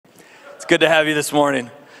Good to have you this morning.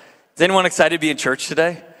 Is anyone excited to be in church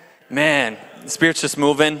today? Man, the Spirit's just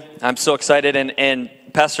moving. I'm so excited, and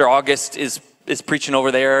Pastor August is preaching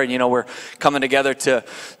over there, and we're coming together to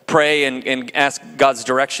pray and ask God's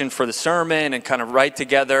direction for the sermon and kind of write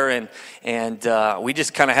together, and we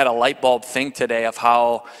just kind of had a light bulb thing today of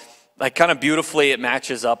how, like, kind of beautifully it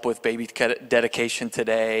matches up with baby dedication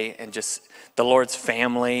today and just the Lord's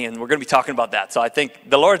family, and we're going to be talking about that. So I think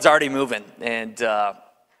the Lord's already moving, and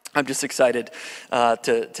I'm just excited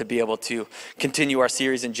to be able to continue our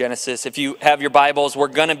series in Genesis. If you have your Bibles, we're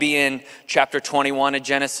going to be in chapter 21 of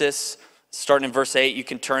Genesis, starting in verse 8. You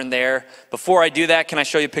can turn there. Before I do that, can I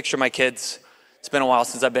show you a picture of my kids? It's been a while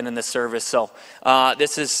since I've been in this service. So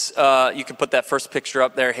this is, you can put that first picture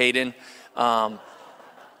up there, Hayden.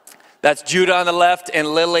 That's Judah on the left, and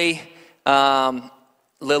Lily.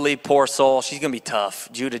 Lily, poor soul, she's going to be tough.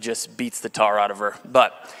 Judah just beats the tar out of her,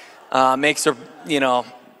 but makes her,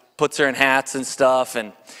 puts her in hats and stuff.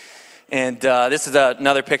 And this is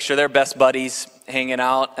another picture. They're best buddies hanging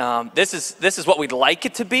out. This is what we'd like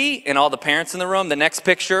it to be, and all the parents in the room. The next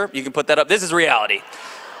picture, you can put that up. This is reality.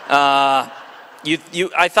 I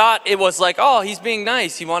thought it was like, oh, he's being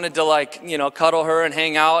nice. He wanted to cuddle her and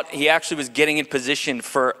hang out. He actually was getting in position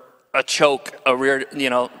for a choke, a rear,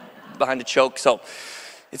 behind a choke. So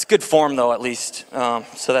it's good form though, at least.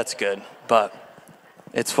 So that's good, but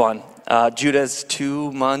it's fun. Judah's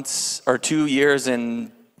 2 years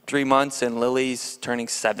and 3 months, and Lily's turning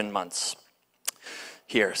 7 months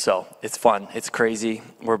here. So it's fun. It's crazy.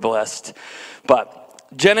 We're blessed. But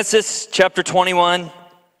Genesis chapter 21,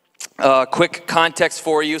 quick context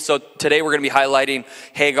for you. So today we're going to be highlighting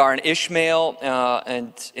Hagar and Ishmael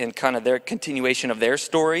and kind of their continuation of their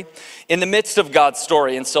story in the midst of God's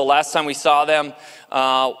story. And so last time we saw them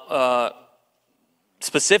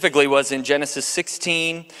specifically was in Genesis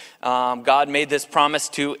 16. God made this promise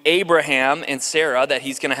to Abraham and Sarah that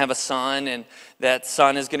he's going to have a son, and that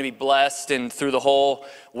son is going to be blessed, and through the whole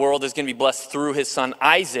world is going to be blessed through his son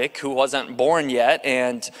Isaac, who wasn't born yet.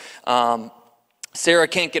 And Sarah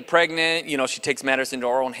can't get pregnant. She takes matters into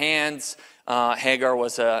her own hands. Hagar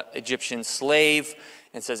was an Egyptian slave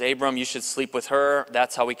and says, Abram, you should sleep with her.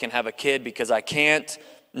 That's how we can have a kid, because I can't.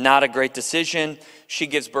 Not a great decision. She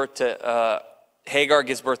gives birth to Hagar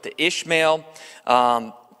gives birth to Ishmael,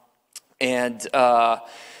 and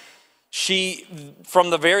she, from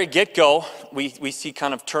the very get-go, we see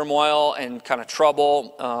kind of turmoil and kind of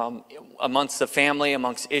trouble amongst the family,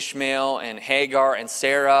 amongst Ishmael and Hagar and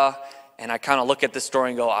Sarah, and I kind of look at this story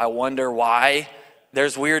and go, I wonder why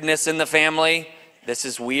there's weirdness in the family. This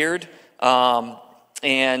is weird,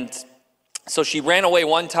 and so she ran away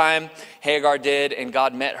one time, Hagar did, and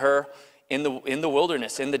God met her in the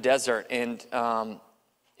wilderness, in the desert, and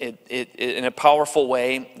in a powerful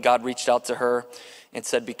way, God reached out to her and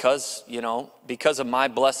said, because of my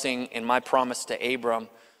blessing and my promise to Abram,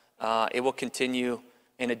 it will continue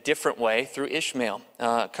in a different way through Ishmael,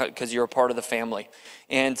 because you're a part of the family.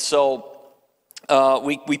 And so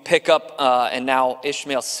we pick up, and now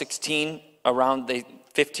Ishmael's 16, around the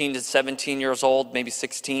 15 to 17 years old, maybe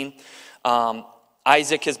 16.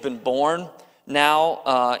 Isaac has been born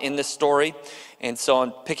now in this story. And so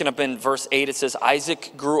I'm picking up in verse 8, it says,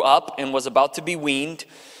 Isaac grew up and was about to be weaned.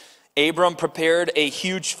 Abram prepared a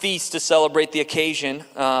huge feast to celebrate the occasion,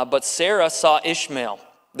 but Sarah saw Ishmael,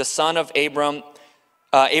 the son of Abraham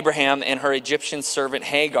and her Egyptian servant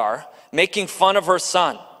Hagar, making fun of her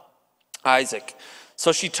son, Isaac.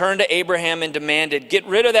 So she turned to Abraham and demanded, get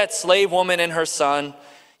rid of that slave woman and her son.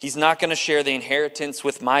 He's not going to share the inheritance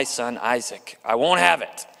with my son, Isaac. I won't have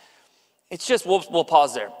it. It's just, we'll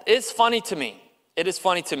pause there. It's funny to me. It is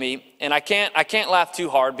funny to me, and I can't laugh too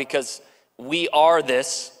hard, because we are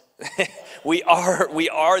this. we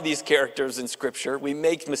are these characters in Scripture. We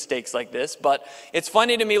make mistakes like this, but it's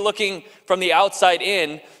funny to me looking from the outside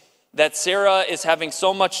in that Sarah is having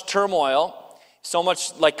so much turmoil, so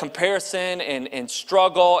much like comparison and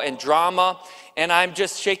struggle and drama, and I'm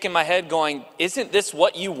just shaking my head going, isn't this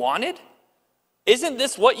what you wanted? Isn't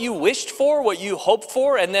this what you wished for, what you hoped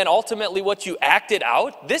for, and then ultimately what you acted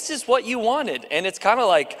out? This is what you wanted. And it's kind of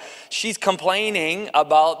like she's complaining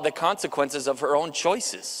about the consequences of her own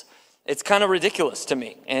choices. It's kind of ridiculous to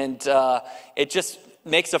me. And it just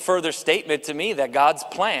makes a further statement to me that God's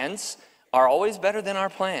plans are always better than our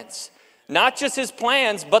plans. Not just his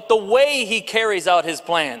plans, but the way he carries out his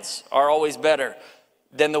plans are always better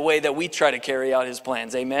than the way that we try to carry out his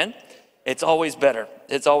plans. Amen? It's always better.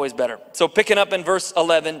 It's always better. So picking up in verse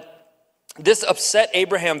 11, this upset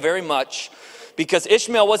Abraham very much because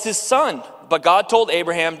Ishmael was his son. But God told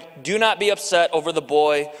Abraham, do not be upset over the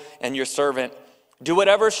boy and your servant. Do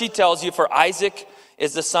whatever she tells you, for Isaac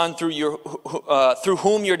is the son through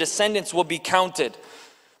whom your descendants will be counted.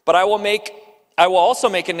 But I will also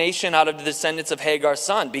make a nation out of the descendants of Hagar's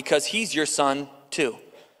son, because he's your son too.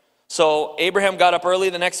 So Abraham got up early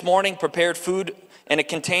the next morning, prepared food and a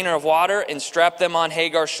container of water, and strapped them on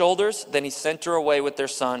Hagar's shoulders. Then he sent her away with their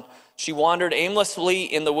son. She wandered aimlessly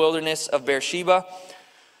in the wilderness of Beersheba.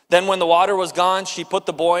 Then when the water was gone, she put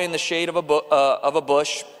the boy in the shade of a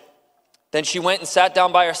bush. Then she went and sat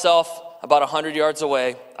down by herself about 100 yards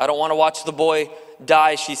away. I don't want to watch the boy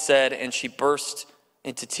die, she said, and she burst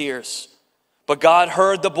into tears. But God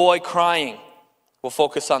heard the boy crying. We'll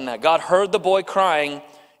focus on that. God heard the boy crying,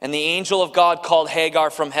 and the angel of God called Hagar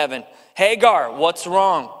from heaven. Hagar, what's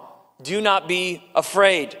wrong? Do not be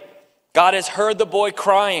afraid. God has heard the boy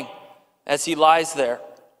crying as he lies there.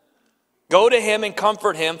 Go to him and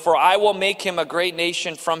comfort him, for I will make him a great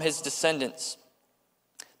nation from his descendants.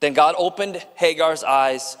 Then God opened Hagar's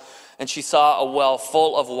eyes, and she saw a well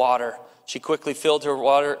full of water. She quickly filled her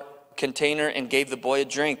water container and gave the boy a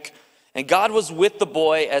drink. And God was with the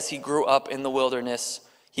boy as he grew up in the wilderness.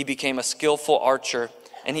 He became a skillful archer,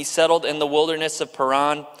 and he settled in the wilderness of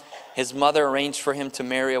Paran. His mother arranged for him to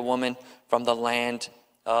marry a woman from the land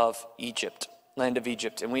of Egypt.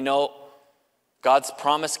 And we know God's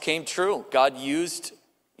promise came true. God used,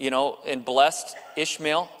 and blessed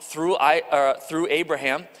Ishmael through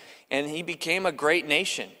Abraham, and he became a great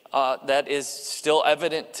nation that is still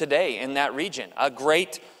evident today in that region. A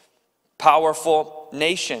great, powerful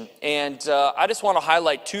nation. And I just want to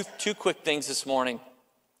highlight two quick things this morning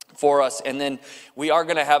for us, and then we are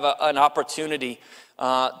going to have an opportunity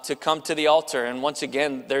to come to the altar. And once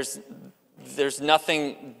again, there's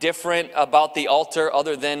nothing different about the altar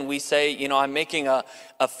other than we say, I'm making a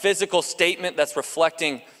physical statement that's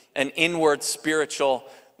reflecting an inward spiritual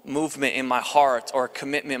movement in my heart, or a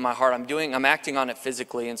commitment in my heart. I'm acting on it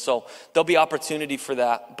physically, and so there'll be opportunity for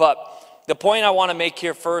that. But the point I want to make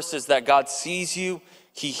here first is that God sees you,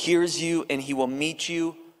 he hears you, and he will meet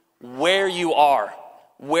you where you are.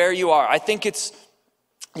 Where you are. I think it's,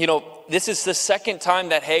 this is the second time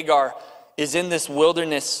that Hagar is in this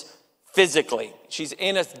wilderness physically. She's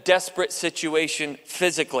in a desperate situation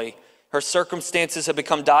physically. Her circumstances have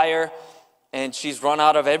become dire, and she's run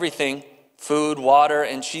out of everything, food, water,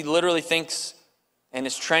 and she literally thinks and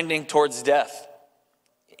is trending towards death.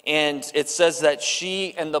 And it says that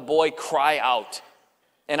she and the boy cry out.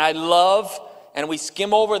 And I love, and we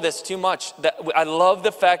skim over this too much, that I love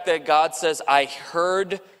the fact that God says, I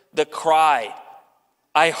heard the cry.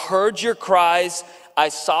 I heard your cries. I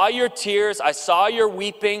saw your tears. I saw your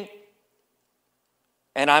weeping.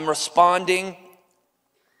 And I'm responding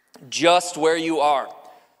just where you are.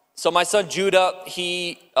 So my son Judah,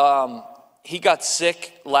 he got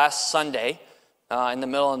sick last Sunday in the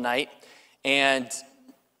middle of the night. And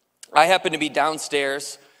I happened to be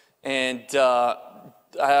downstairs, and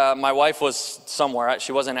my wife was somewhere.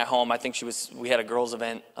 She wasn't at home. I think we had a girls'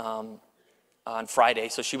 event on Friday,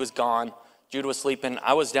 so she was gone. Judah was sleeping.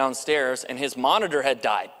 I was downstairs, and his monitor had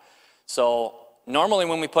died. So normally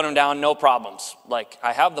when we put him down, no problems. Like,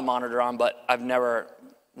 I have the monitor on, but I've never,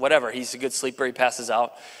 whatever. He's a good sleeper. He passes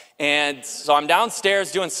out. And so I'm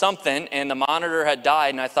downstairs doing something, and the monitor had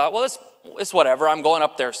died, and I thought, well, it's whatever. I'm going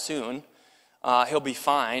up there soon. He'll be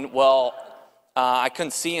fine. Well, I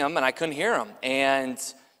couldn't see him, and I couldn't hear him. And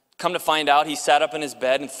come to find out, he sat up in his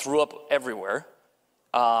bed and threw up everywhere.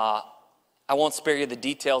 I won't spare you the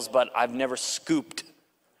details, but I've never scooped.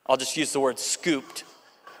 I'll just use the word scooped.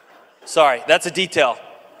 Sorry, that's a detail.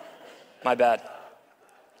 My bad.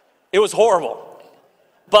 It was horrible.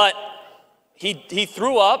 But he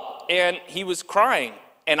threw up, and he was crying,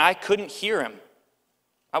 and I couldn't hear him.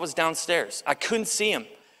 I was downstairs. I couldn't see him.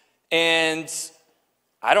 And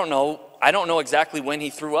I don't know exactly when he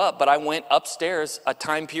threw up, but I went upstairs a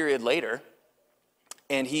time period later,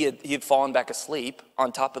 and he had fallen back asleep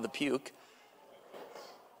on top of the puke.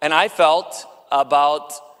 And I felt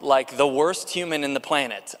about like the worst human in the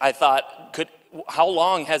planet. I thought, how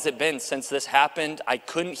long has it been since this happened? I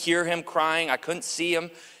couldn't hear him crying. I couldn't see him.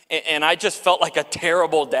 And I just felt like a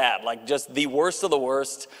terrible dad, like just the worst of the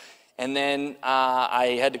worst. And then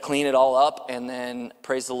I had to clean it all up, and then,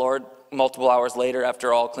 praise the Lord, multiple hours later,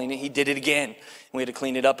 after all cleaning, he did it again. And we had to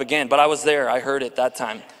clean it up again. But I was there. I heard it that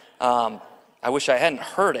time. I wish I hadn't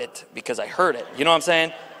heard it, because I heard it. You know what I'm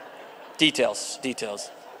saying? Details.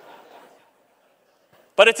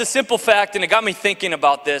 But it's a simple fact, and it got me thinking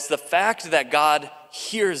about this. The fact that God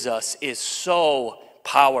hears us is so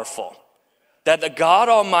powerful. That the God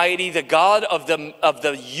Almighty, the God of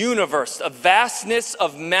the universe, of vastness,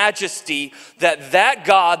 of majesty, that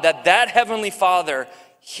God, that Heavenly Father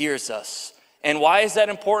hears us. And why is that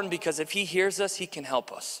important? Because if he hears us, he can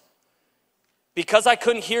help us. Because I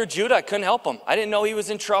couldn't hear Judah, I couldn't help him. I didn't know he was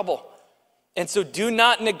in trouble. And so do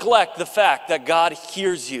not neglect the fact that God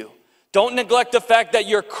hears you. Don't neglect the fact that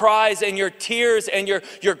your cries and your tears and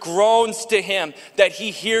your groans to him, that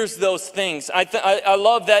he hears those things. I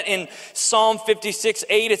love that in Psalm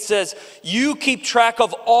 56:8 it says, you keep track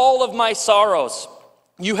of all of my sorrows.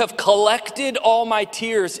 You have collected all my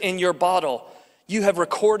tears in your bottle. You have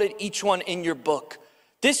recorded each one in your book.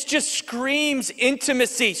 This just screams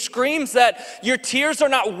intimacy, screams that your tears are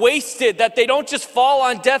not wasted, that they don't just fall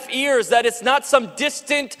on deaf ears, that it's not some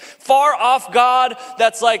distant, far off God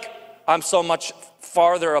that's like, I'm so much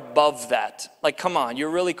farther above that. Like, come on,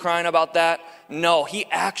 you're really crying about that? No, he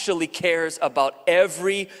actually cares about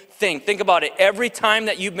everything. Think about it. Every time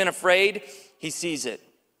that you've been afraid, he sees it.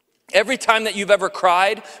 Every time that you've ever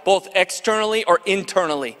cried, both externally or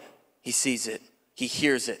internally, he sees it. He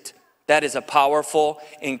hears it. That is a powerful,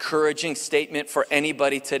 encouraging statement for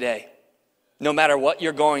anybody today. No matter what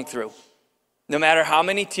you're going through, no matter how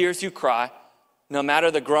many tears you cry, no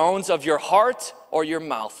matter the groans of your heart or your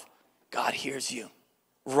mouth, God hears you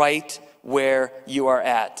right where you are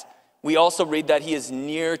at. We also read that he is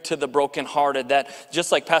near to the brokenhearted, that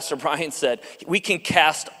just like Pastor Brian said, we can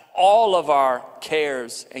cast all of our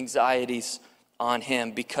cares, anxieties on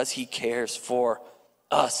him because he cares for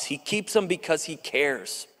us. He keeps them because he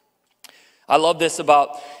cares. I love this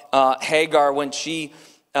about Hagar when she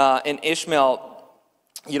and Ishmael,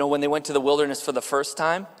 when they went to the wilderness for the first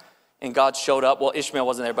time and God showed up. Well, Ishmael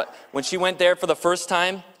wasn't there, but when she went there for the first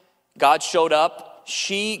time, God showed up.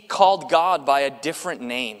 She called God by a different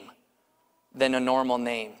name than a normal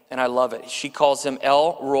name, and I love it. She calls him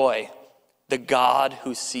El Roy, the God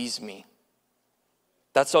who sees me.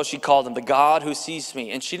 That's how she called him, the God who sees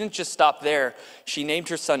me. And she didn't just stop there. She named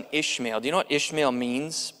her son Ishmael. Do you know what Ishmael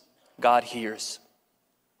means? God hears.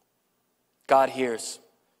 God hears.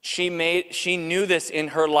 She knew this in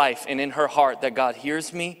her life and in her heart, that God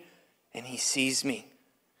hears me and he sees me.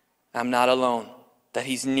 I'm not alone, that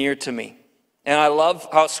he's near to me. And I love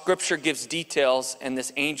how scripture gives details, and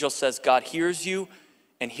this angel says God hears you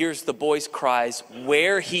and hears the boy's cries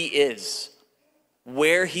where he is.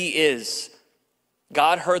 Where he is.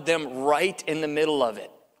 God heard them right in the middle of it.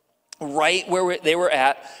 Right where they were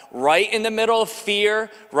at, right in the middle of fear,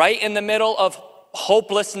 right in the middle of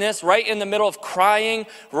hopelessness, right in the middle of crying,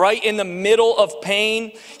 right in the middle of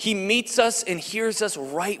pain. He meets us and hears us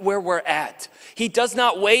right where we're at. He does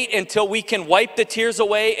not wait until we can wipe the tears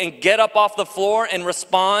away and get up off the floor and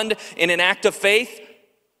respond in an act of faith.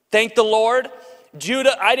 Thank the Lord.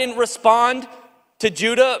 Judah, I didn't respond to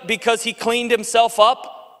Judah because he cleaned himself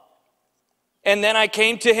up and then I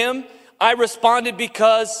came to him. I responded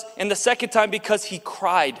and the second time because he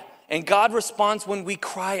cried. And God responds when we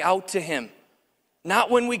cry out to him.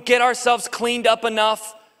 Not when we get ourselves cleaned up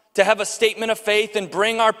enough to have a statement of faith and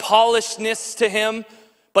bring our polishedness to him.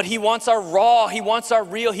 But he wants our raw, he wants our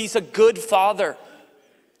real. He's a good father.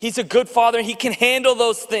 He's a good father. He can handle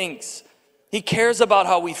those things. He cares about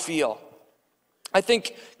how we feel.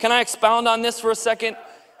 Can I expound on this for a second?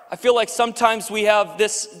 I feel like sometimes we have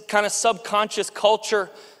this kind of subconscious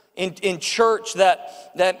culture in church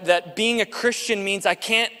that being a Christian means I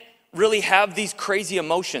can't really have these crazy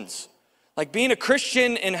emotions. Like being a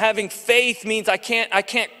Christian and having faith means I can't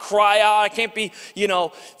cry out. I can't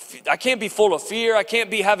be full of fear. I can't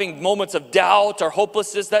be having moments of doubt or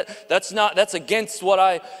hopelessness. That's against what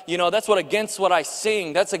against what I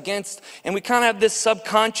sing. And we kind of have this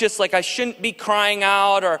subconscious, like I shouldn't be crying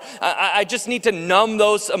out, or I just need to numb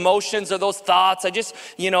those emotions or those thoughts. I just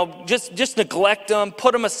neglect them,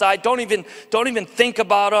 put them aside. Don't even think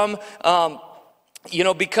about them.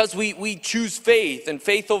 Because we choose faith and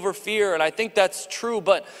faith over fear, and I think that's true.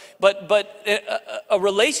 But a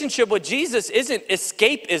relationship with Jesus isn't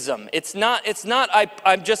escapism. It's not.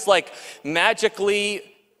 I'm just like magically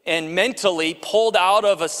and mentally pulled out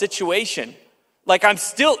of a situation. Like I'm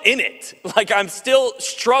still in it. Like I'm still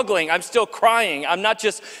struggling. I'm still crying. I'm not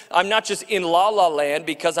just in la la land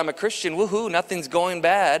because I'm a Christian. Woohoo! Nothing's going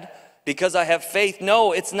bad because I have faith.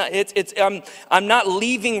 No, it's not. I'm not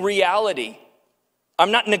leaving reality. I'm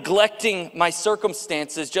not neglecting my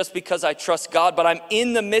circumstances just because I trust God, but I'm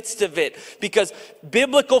in the midst of it, because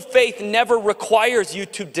biblical faith never requires you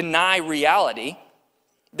to deny reality,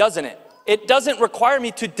 doesn't it? It doesn't require me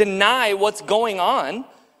to deny what's going on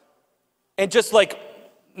and just like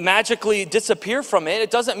magically disappear from it. It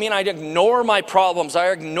doesn't mean I ignore my problems,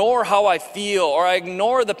 I ignore how I feel, or I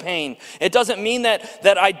ignore the pain. It doesn't mean that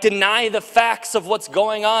I deny the facts of what's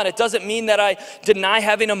going on. It doesn't mean that I deny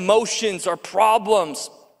having emotions or problems.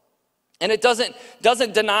 And it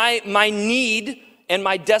doesn't deny my need and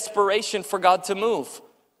my desperation for God to move.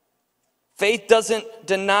 Faith doesn't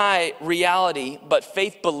deny reality, but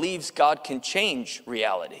faith believes God can change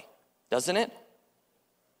reality, doesn't it?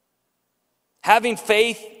 Having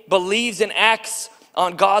faith believes and acts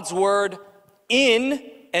on God's word in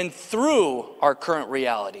and through our current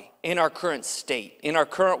reality, in our current state, in our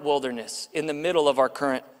current wilderness, in the middle of our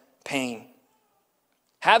current pain.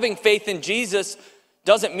 Having faith in Jesus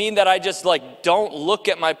doesn't mean that I just don't look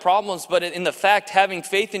at my problems, but in the fact, having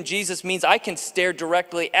faith in Jesus means I can stare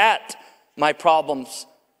directly at my problems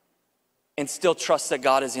and still trust that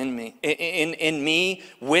God is in me,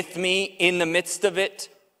 with me, in the midst of it,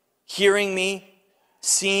 hearing me,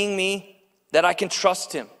 seeing me, that I can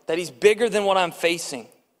trust him, that he's bigger than what I'm facing.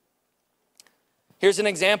 Here's an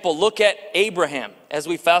example. Look at Abraham as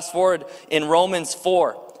we fast forward in Romans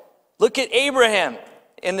 4. Look at Abraham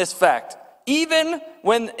in this fact. Even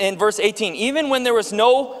when, in verse 18, even when there was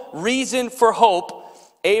no reason for hope,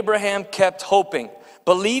 Abraham kept hoping,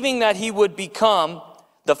 believing that he would become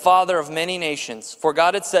the father of many nations. For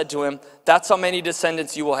God had said to him, that's how many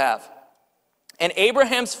descendants you will have. And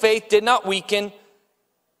Abraham's faith did not weaken,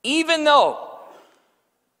 even though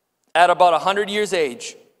at about 100 years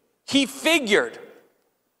age, he figured,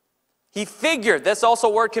 that's also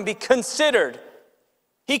a word can be considered.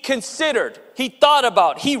 He thought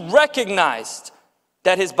about, he recognized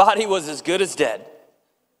that his body was as good as dead.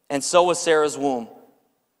 And so was Sarah's womb.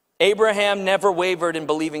 Abraham never wavered in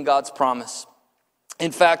believing God's promise.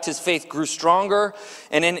 In fact, his faith grew stronger,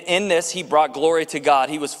 and in this, he brought glory to God.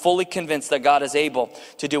 He was fully convinced that God is able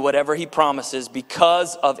to do whatever he promises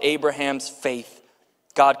because of Abraham's faith.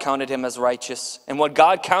 God counted him as righteous. And when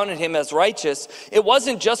God counted him as righteous, it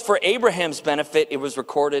wasn't just for Abraham's benefit, it was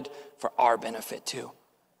recorded for our benefit too,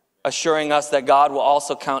 assuring us that God will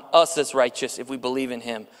also count us as righteous if we believe in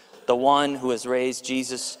him, the one who has raised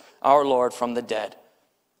Jesus, our Lord, from the dead.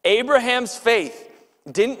 Abraham's faith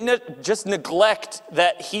didn't just neglect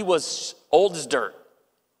that he was old as dirt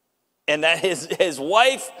and that his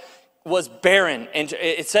wife was barren. And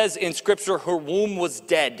it says in Scripture, her womb was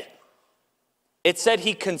dead. It said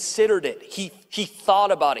he considered it. He thought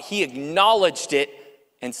about it. He acknowledged it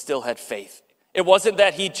and still had faith. It wasn't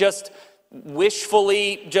that he just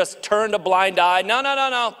wishfully just turned a blind eye.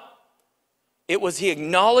 No. It was he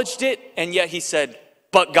acknowledged it, and yet he said,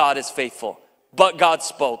 but God is faithful. But God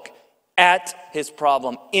spoke at his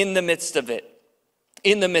problem, in the midst of it.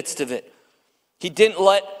 He didn't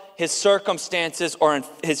let his circumstances or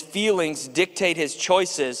his feelings dictate his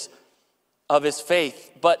choices of his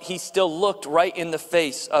faith, but he still looked right in the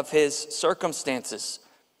face of his circumstances.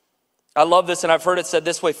 I love this, and I've heard it said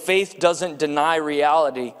this way: faith doesn't deny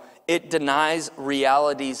reality, it denies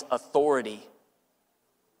reality's authority.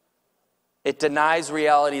 It denies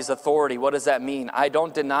reality's authority. What does that mean? I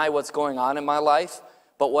don't deny what's going on in my life,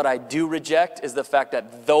 but what I do reject is the fact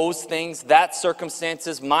that those things, that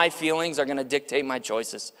circumstances, my feelings are going to dictate my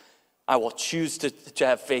choices. I will choose to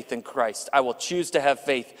have faith in Christ. I will choose to have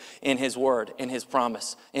faith in his word, in his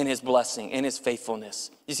promise, in his blessing, in his faithfulness.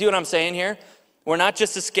 You see what I'm saying here? We're not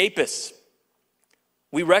just escapists.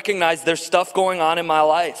 We recognize there's stuff going on in my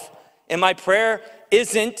life. And my prayer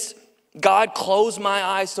isn't, God, close my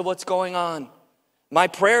eyes to what's going on. My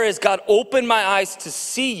prayer is, God, open my eyes to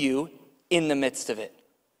see you in the midst of it,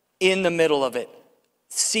 in the middle of it.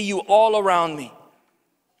 See you all around me.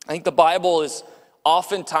 I think the Bible is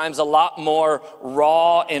oftentimes a lot more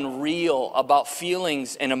raw and real about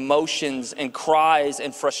feelings and emotions and cries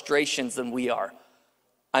and frustrations than we are.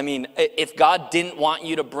 I mean, if God didn't want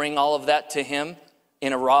you to bring all of that to him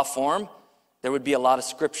in a raw form, there would be a lot of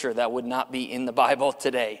scripture that would not be in the Bible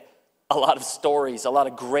today. A lot of stories, a lot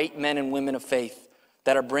of great men and women of faith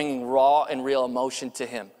that are bringing raw and real emotion to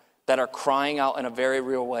him, that are crying out in a very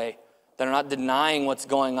real way, that are not denying what's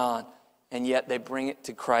going on, and yet they bring it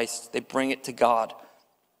to Christ, they bring it to God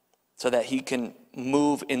so that he can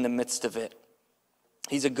move in the midst of it.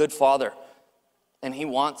 He's a good father, and he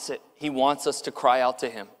wants it. He wants us to cry out to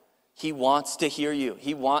him. He wants to hear you.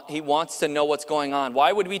 He wants to know what's going on.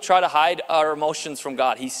 Why would we try to hide our emotions from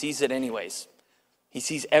God? He sees it anyways. He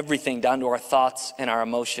sees everything down to our thoughts and our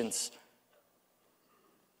emotions.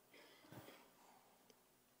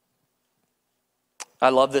 I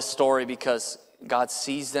love this story because God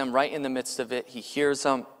sees them right in the midst of it. He hears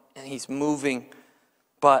them and he's moving.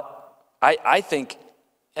 But I think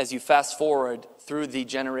as you fast forward through the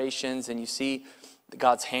generations and you see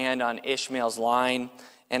God's hand on Ishmael's line,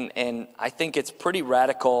 and I think it's pretty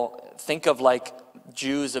radical. Think of like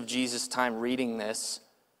Jews of Jesus' time reading this,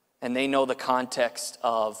 and they know the context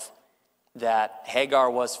of that Hagar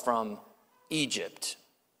was from Egypt,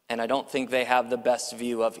 and I don't think they have the best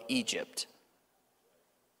view of Egypt.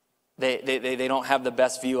 They don't have the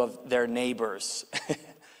best view of their neighbors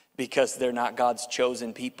because they're not God's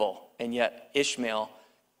chosen people, and yet Ishmael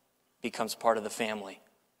becomes part of the family.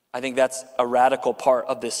 I think that's a radical part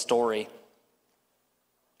of this story,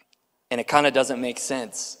 and it kind of doesn't make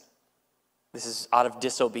sense. This is out of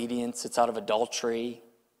disobedience. It's out of adultery.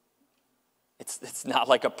 It's not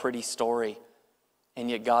like a pretty story,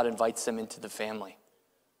 and yet God invites them into the family.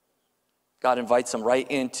 God invites them right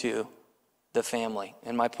into the family.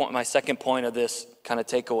 And my second point of this kind of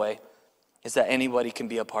takeaway is that anybody can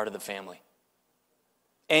be a part of the family.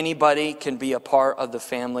 Anybody can be a part of the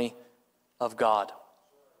family of God.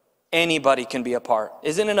 Anybody can be a part.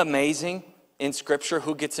 Isn't it amazing in Scripture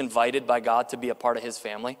who gets invited by God to be a part of his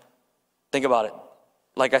family? Think about it.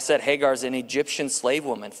 Like I said, Hagar's an Egyptian slave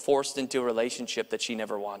woman forced into a relationship that she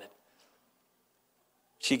never wanted.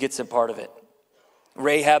 She gets a part of it.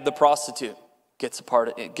 Rahab the prostitute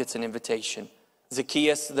gets an invitation.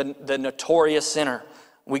 Zacchaeus, the notorious sinner.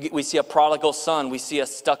 We see a prodigal son. We see a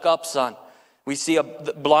stuck-up son. We see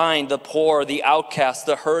the blind, the poor, the outcast,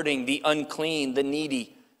 the hurting, the unclean, the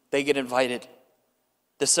needy. They get invited.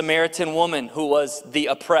 The Samaritan woman who was the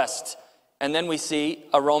oppressed. And then we see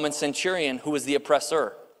a Roman centurion who was the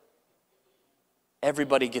oppressor.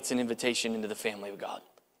 Everybody gets an invitation into the family of God.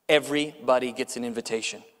 Everybody gets an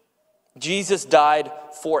invitation. Jesus died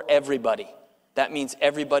for everybody. That means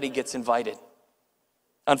everybody gets invited.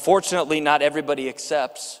 Unfortunately, not everybody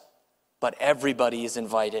accepts, but everybody is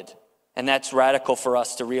invited. And that's radical for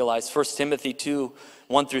us to realize. 1 Timothy 2,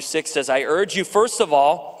 1-6 says, I urge you, first of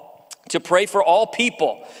all, to pray for all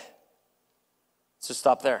people. So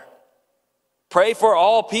stop there. Pray for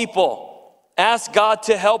all people. Ask God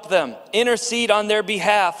to help them. Intercede on their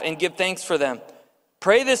behalf and give thanks for them.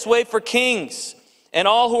 Pray this way for kings and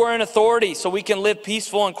all who are in authority, so we can live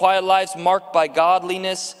peaceful and quiet lives marked by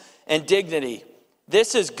godliness and dignity.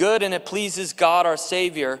 This is good, and it pleases God our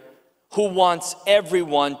Savior, who wants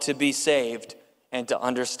everyone to be saved and to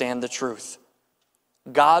understand the truth.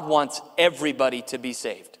 God wants everybody to be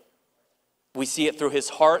saved. We see it through his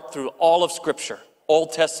heart, through all of Scripture,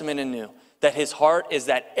 Old Testament and New, that his heart is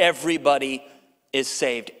that everybody is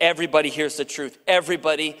saved. Everybody hears the truth.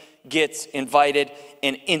 Everybody gets invited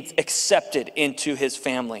and accepted into his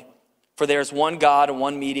family. For there's one God and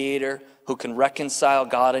one mediator who can reconcile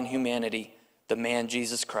God and humanity, the man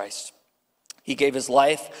Jesus Christ. He gave his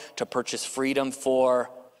life to purchase freedom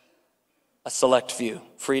for a select few,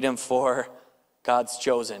 freedom for God's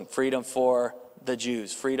chosen, freedom for the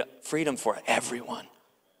Jews, freedom for everyone.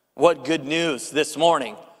 What good news this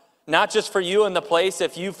morning. Not just for you in the place,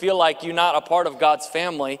 if you feel like you're not a part of God's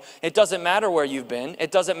family. It doesn't matter where you've been.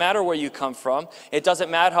 It doesn't matter where you come from. It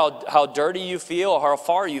doesn't matter how dirty you feel or how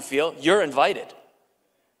far you feel. You're invited.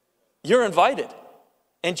 You're invited.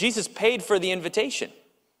 And Jesus paid for the invitation.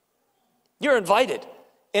 You're invited.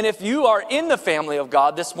 And if you are in the family of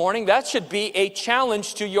God this morning, that should be a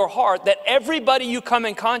challenge to your heart that everybody you come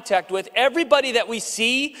in contact with, everybody that we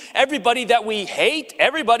see, everybody that we hate,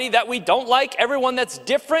 everybody that we don't like, everyone that's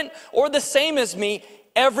different or the same as me,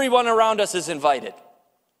 everyone around us is invited.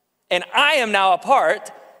 And I am now a part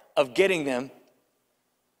of getting them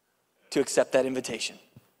to accept that invitation.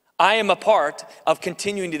 I am a part of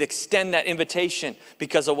continuing to extend that invitation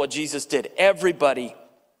because of what Jesus did. Everybody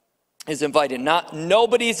is invited.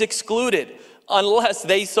 Nobody is excluded unless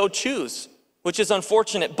they so choose, which is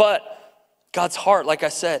unfortunate. But God's heart, like I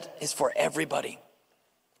said, is for everybody.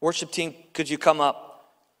 Worship team, could you come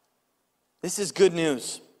up? This is good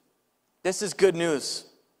news. This is good news.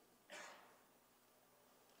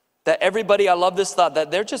 That everybody, I love this thought, that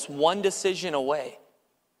they're just one decision away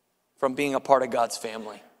from being a part of God's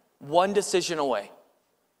family. One decision away.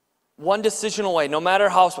 One decision away. No matter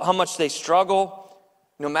how much they struggle,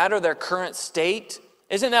 no matter their current state.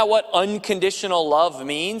 Isn't that what unconditional love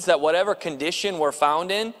means? That whatever condition we're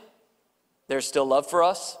found in, there's still love for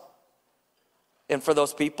us and for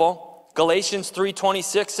those people. Galatians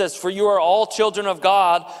 3:26 says, for you are all children of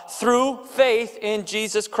God through faith in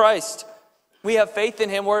Jesus Christ. We have faith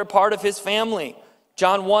in him. We're a part of his family.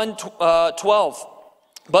 John 1:12.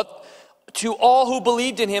 But to all who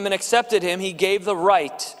believed in him and accepted him, he gave the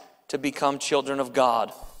right to become children of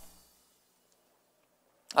God.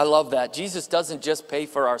 I love that. Jesus doesn't just pay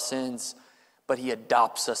for our sins, but he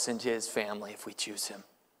adopts us into his family if we choose him.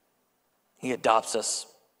 He adopts us.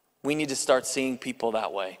 We need to start seeing people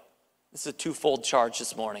that way. This is a twofold charge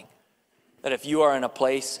this morning. That if you are in a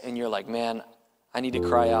place and you're like, man, I need to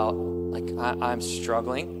cry out, like I'm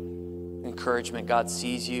struggling. Encouragement, God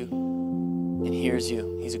sees you and hears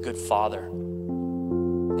you. He's a good father.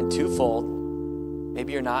 And twofold,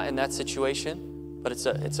 Maybe you're not in that situation, but it's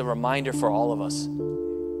a reminder for all of us.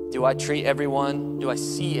 Do I treat everyone, do I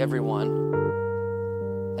see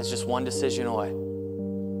everyone as just one decision away?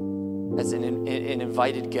 As an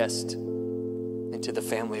invited guest into the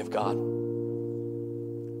family of God?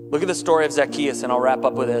 Look at the story of Zacchaeus, and I'll wrap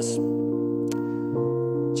up with this.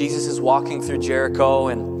 Jesus is walking through Jericho,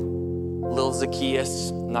 and little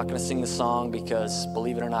Zacchaeus, I'm not going to sing the song because,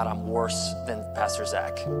 believe it or not, I'm worse than Pastor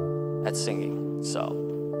Zach at singing.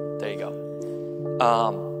 So, there you go.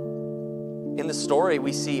 In the story,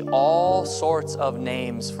 we see all sorts of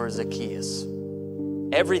names for Zacchaeus.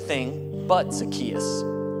 Everything but Zacchaeus.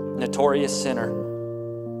 Notorious sinner,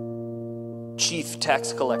 chief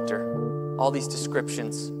tax collector, all these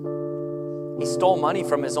descriptions. He stole money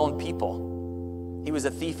from his own people. He was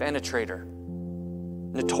a thief and a traitor.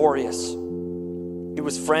 Notorious. He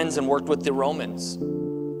was friends and worked with the Romans.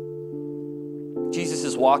 Jesus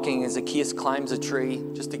is walking and Zacchaeus climbs a tree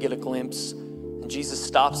just to get a glimpse. And Jesus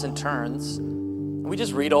stops and turns. And we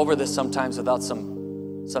just read over this sometimes without some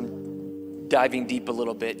diving deep a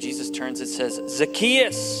little bit. Jesus turns and says,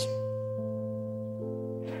 Zacchaeus,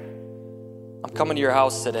 I'm coming to your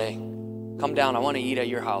house today. Come down, I want to eat at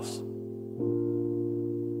your house.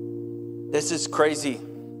 This is crazy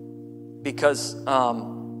because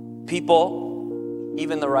people,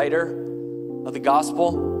 even the writer of the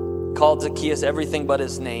gospel, called Zacchaeus everything but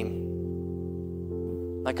his name.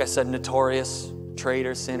 Like I said, notorious,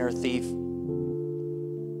 traitor, sinner, thief.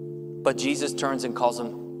 But Jesus turns and calls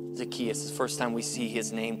him Zacchaeus. It's the first time we see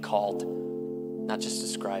his name called, not just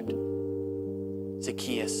described.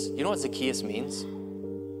 Zacchaeus. You know what Zacchaeus means?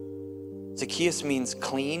 Zacchaeus means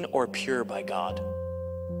clean or pure by God.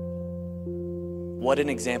 What an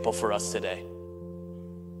example for us today.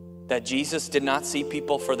 That Jesus did not see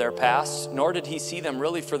people for their past, nor did he see them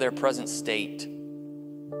really for their present state.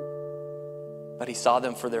 But he saw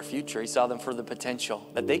them for their future. He saw them for the potential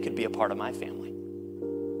that they could be a part of my family.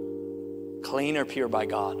 Clean or pure by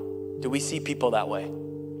God. Do we see people that way?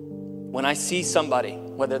 When I see somebody,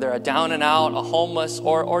 whether they're a down and out, a homeless,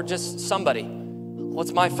 or just somebody,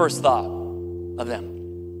 what's my first thought of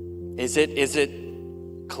them? Is it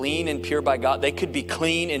clean and pure by God? They could be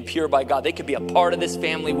clean and pure by God. They could be a part of this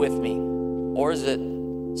family with me. Or is it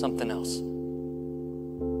something else?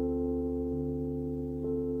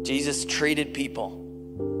 Jesus treated people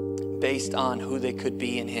based on who they could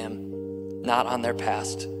be in him, not on their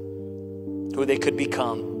past, who they could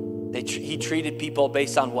become. He treated people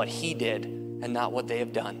based on what he did and not what they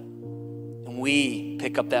have done. And we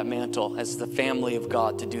pick up that mantle as the family of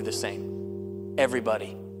God to do the same.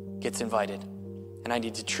 Everybody gets invited. And I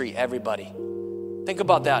need to treat everybody. Think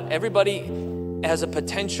about that. Everybody has a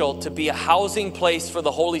potential to be a housing place for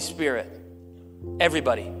the Holy Spirit.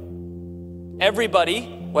 Everybody. Everybody,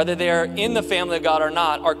 whether they're in the family of God or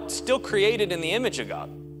not, are still created in the image of God.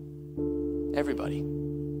 Everybody.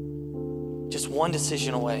 Just one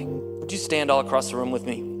decision away. Would you stand all across the room with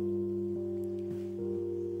me?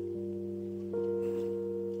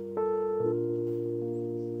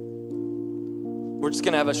 We're just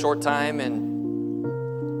going to have a short time, and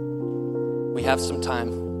we have some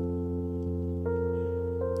time.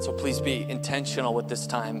 So please be intentional with this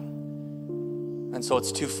time. And so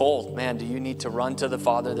it's twofold. Man, do you need to run to the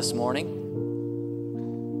Father this morning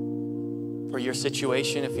for your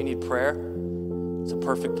situation? If you need prayer, it's a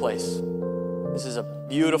perfect place. This is a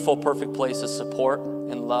beautiful, perfect place of support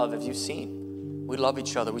and love. If you've seen, we love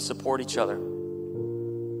each other. We support each other.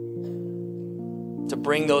 To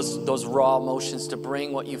bring those raw emotions, to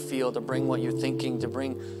bring what you feel, to bring what you're thinking, to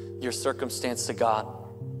bring your circumstance to God.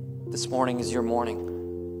 This morning is your morning.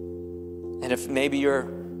 And if maybe you're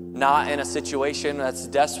not in a situation that's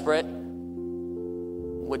desperate,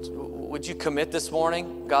 would you commit this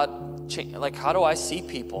morning? God, like, how do I see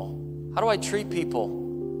people? How do I treat people?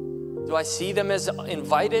 Do I see them as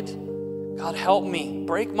invited? God, help me.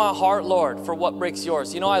 Break my heart, Lord, for what breaks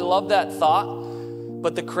yours. You know, I love that thought,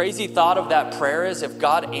 but the crazy thought of that prayer is if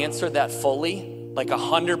God answered that fully, like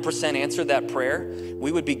 100% answered that prayer,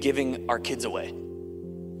 we would be giving our kids away,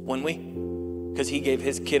 wouldn't we? Because he gave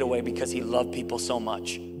his kid away because he loved people so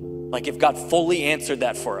much. Like if God fully answered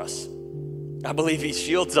that for us, I believe he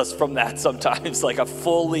shields us from that sometimes, like a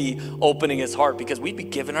fully opening his heart, because we'd be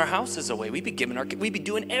giving our houses away. We'd be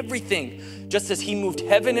doing everything just as he moved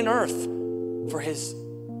heaven and earth for his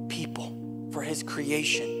people, for his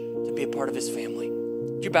creation, to be a part of his family.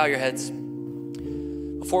 Would you bow your heads?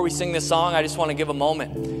 Before we sing this song, I just want to give a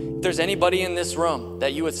moment. If there's anybody in this room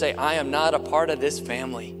that you would say, I am not a part of this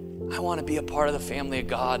family. I want to be a part of the family of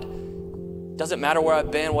God. Doesn't matter where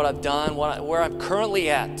I've been, what I've done, where I'm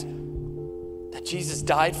currently at. that Jesus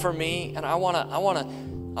died for me, and I want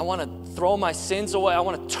to throw my sins away. I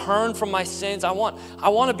want to turn from my sins. I want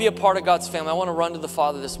to be a part of God's family. I want to run to the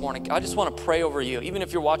Father this morning. I just want to pray over you. Even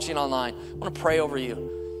if you're watching online, I want to pray over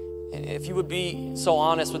you. And if you would be so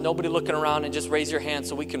honest with nobody looking around and just raise your hand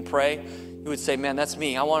so we can pray, you would say, man, that's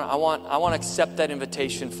me. I want to accept that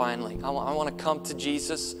invitation finally. I want to come to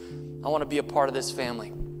Jesus. I want to be a part of this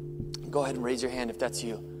family. Go ahead and raise your hand if that's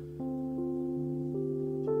you.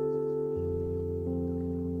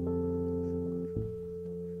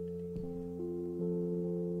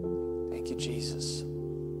 Thank you, Jesus.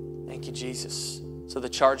 Thank you, Jesus. So the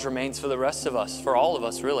charge remains for the rest of us, for all of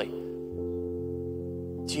us, really.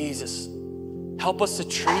 Jesus, help us to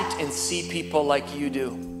treat and see people like you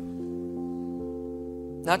do.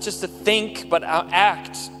 Not just to think, but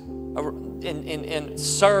act and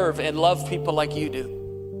serve and love people like you do.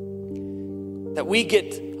 That we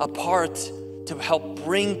get a part to help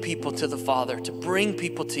bring people to the Father, to bring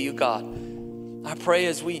people to you, God. I pray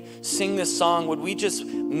as we sing this song, would we just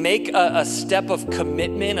make a step of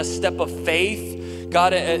commitment, a step of faith,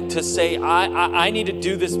 God, to say, I need to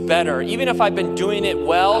do this better. Even if I've been doing it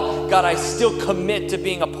well, God, I still commit to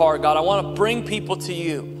being a part. God, I want to bring people to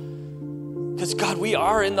you. Because, God, we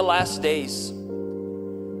are in the last days.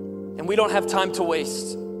 And we don't have time to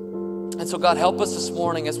waste. And so, God, help us this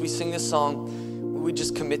morning as we sing this song. We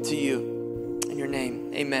just commit to you. In your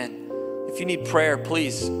name, amen. If you need prayer,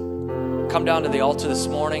 please come down to the altar this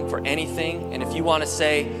morning for anything. And if you want to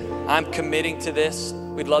say, I'm committing to this,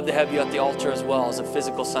 we'd love to have you at the altar as well as a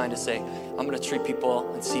physical sign to say, I'm going to treat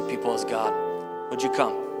people and see people as God. Would you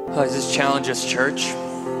come? Does this challenge us, church?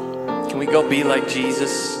 Can we go be like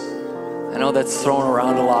Jesus? I know that's thrown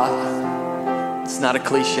around a lot. It's not a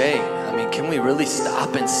cliche. I mean, can we really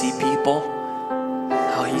stop and see people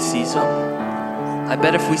how he sees them? I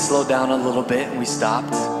bet if we slowed down a little bit and we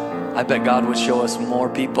stopped, I bet God would show us more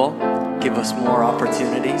people, give us more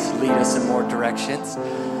opportunities, lead us in more directions.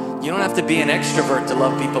 You don't have to be an extrovert to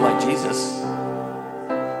love people like Jesus.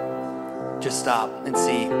 Just stop and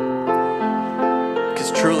see.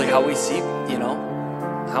 Because truly how we see,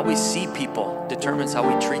 how we see people determines how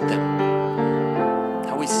we treat them,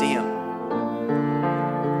 how we see them.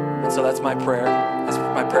 And so that's my prayer. It's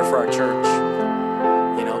my prayer for our church.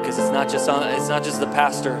 Because it's not just the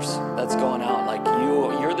pastors that's going out. Like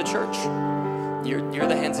you're the church. You're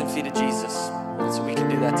the hands and feet of Jesus. And so we can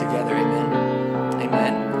do that together. Amen.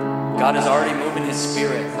 Amen. God is already moving his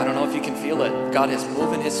spirit. I don't know if you can feel it. God is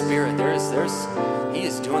moving his spirit. He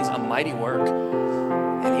is doing a mighty work.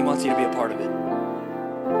 And he wants you to be a part of it.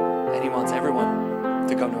 And he wants everyone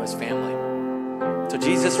to come to his family. So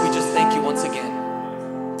Jesus, we just thank you once again.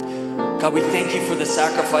 God, we thank you for the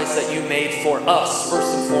sacrifice that you made for us,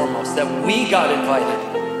 first and foremost, that we got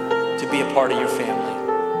invited to be a part of your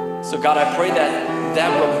family. So God, I pray that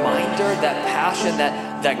reminder, that passion,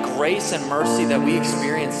 that grace and mercy that we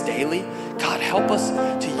experience daily, God, help us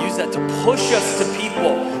to use that to push us to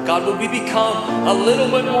people. God, would we become a little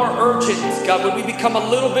bit more urgent? God, would we become a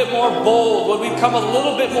little bit more bold? Would we become a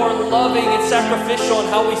little bit more loving and sacrificial in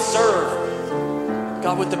how we serve?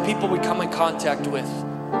 God, with the people we come in contact with.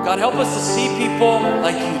 God, help us to see people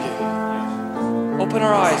like you do. Open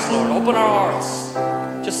our eyes, Lord. Open our hearts.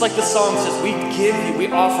 Just like the song says, we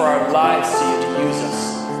offer our lives to you to use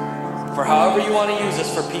us for however you want to use us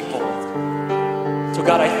for people. So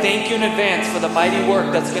God, I thank you in advance for the mighty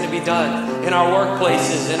work that's going to be done in our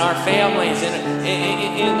workplaces, in our families,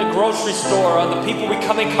 in the grocery store, on the people we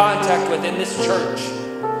come in contact with in this church,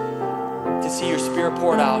 to see your spirit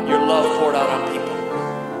poured out, your love poured out on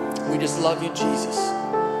people. We just love you, Jesus.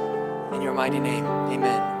 In your mighty name,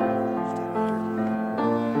 amen.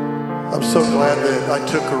 I'm so glad that I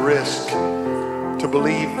took a risk to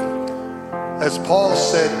believe, as Paul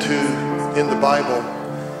said in the Bible,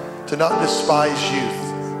 to not despise youth.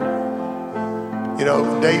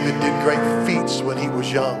 David did great feats when he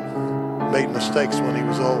was young, made mistakes when he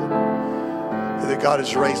was old. That God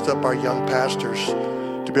has raised up our young pastors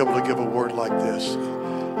to be able to give a word like this.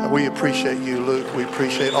 And we appreciate you, Luke. We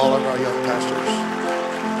appreciate all of our young pastors.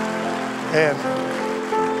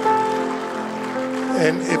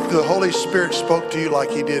 And if the Holy Spirit spoke to you like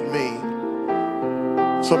he did me,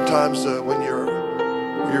 sometimes when you're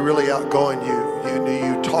really outgoing,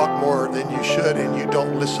 you talk more than you should and you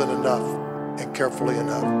don't listen enough and carefully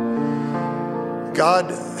enough. God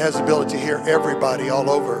has the ability to hear everybody all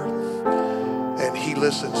over, and he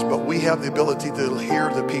listens, but we have the ability to hear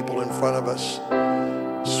the people in front of us.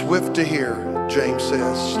 Swift to hear, James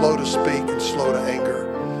says, slow to speak and slow to anger.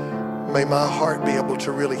 May my heart be able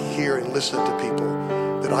to really hear and listen to people,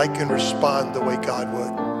 that I can respond the way God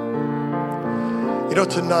would. You know,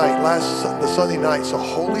 tonight, the Sunday nights, the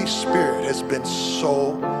Holy Spirit has been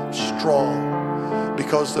so strong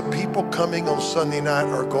because the people coming on Sunday night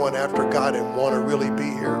are going after God and want to really be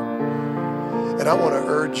here. And I want to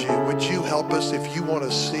urge you, would you help us if you want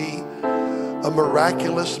to see a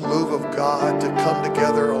miraculous move of God to come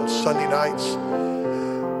together on Sunday nights?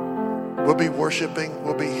 We'll be worshiping,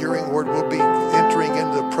 we'll be hearing word, we'll be entering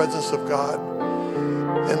into the presence of God.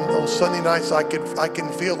 And on Sunday nights, I can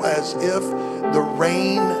feel as if the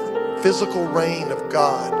rain, physical rain of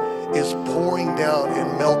God is pouring down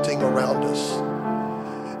and melting around us.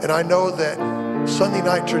 And I know that Sunday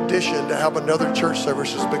night tradition to have another church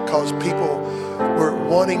service is because people were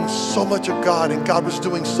wanting so much of God, and God was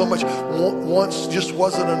doing so much. Once just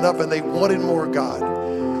wasn't enough, and they wanted more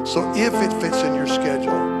God. So if it fits in your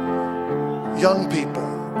schedule, young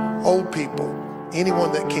people, old people,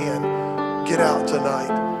 anyone that can, get out tonight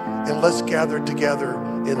and let's gather together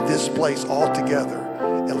in this place all together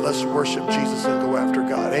and let's worship Jesus and go after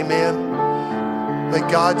God. Amen. May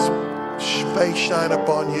God's face shine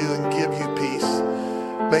upon you and give you peace.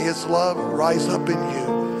 May his love rise up in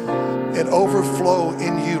you and overflow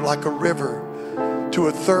in you like a river to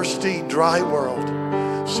a thirsty, dry world,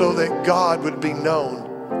 so that God would be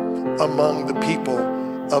known among the people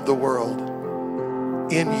of the world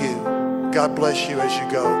in you. God bless you as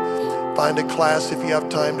you go. Find a class if you have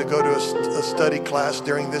time to go to a study class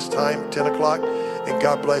during this time, 10 o'clock. And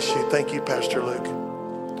God bless you. Thank you, Pastor Luke.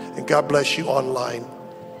 And God bless you online.